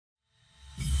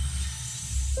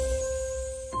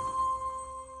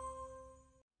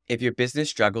If your business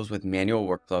struggles with manual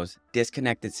workflows,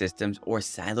 disconnected systems, or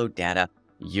siloed data,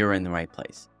 you're in the right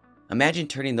place. Imagine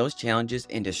turning those challenges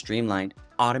into streamlined,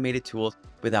 automated tools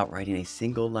without writing a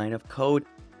single line of code.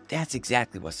 That's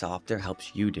exactly what Softr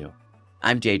helps you do.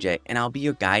 I'm JJ, and I'll be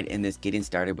your guide in this Getting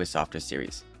Started with Softr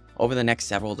series. Over the next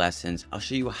several lessons, I'll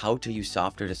show you how to use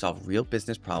Softr to solve real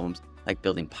business problems like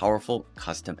building powerful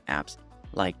custom apps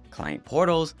like client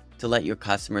portals to let your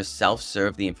customers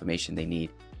self-serve the information they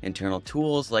need, internal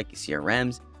tools like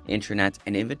CRMs, intranets,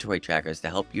 and inventory trackers to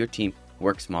help your team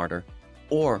work smarter,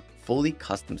 or fully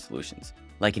custom solutions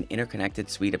like an interconnected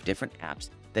suite of different apps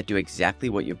that do exactly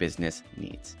what your business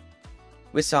needs.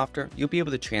 With Softr, you'll be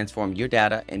able to transform your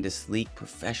data into sleek,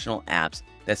 professional apps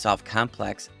that solve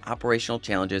complex operational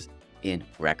challenges in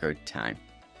record time.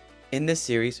 In this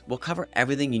series, we'll cover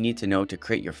everything you need to know to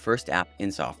create your first app in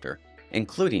Softr,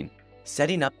 including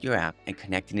setting up your app and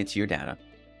connecting it to your data,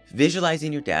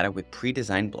 visualizing your data with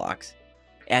pre-designed blocks,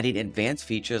 adding advanced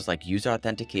features like user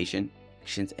authentication,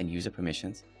 actions, and user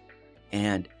permissions,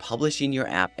 and publishing your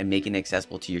app and making it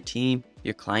accessible to your team,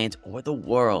 your clients, or the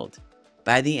world.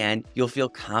 By the end, you'll feel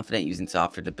confident using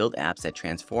Softr to build apps that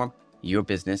transform your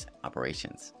business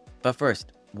operations. But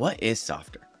first, what is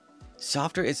Softr?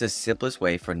 Softr is the simplest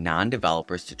way for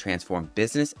non-developers to transform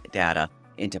business data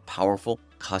into powerful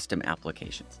custom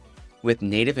applications. With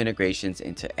native integrations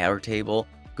into Airtable,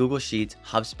 Google Sheets,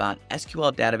 HubSpot,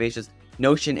 SQL databases,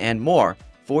 Notion, and more,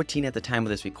 14 at the time of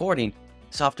this recording,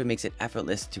 Softr makes it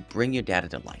effortless to bring your data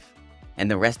to life. And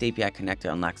the REST API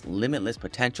connector unlocks limitless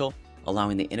potential,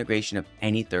 allowing the integration of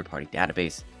any third-party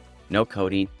database. No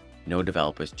coding, no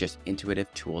developers, just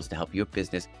intuitive tools to help your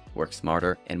business work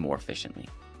smarter and more efficiently.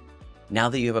 Now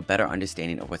that you have a better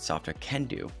understanding of what Softr can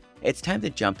do, it's time to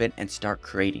jump in and start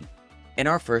creating. In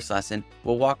our first lesson,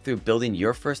 we'll walk through building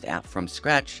your first app from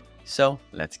scratch, so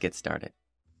let's get started.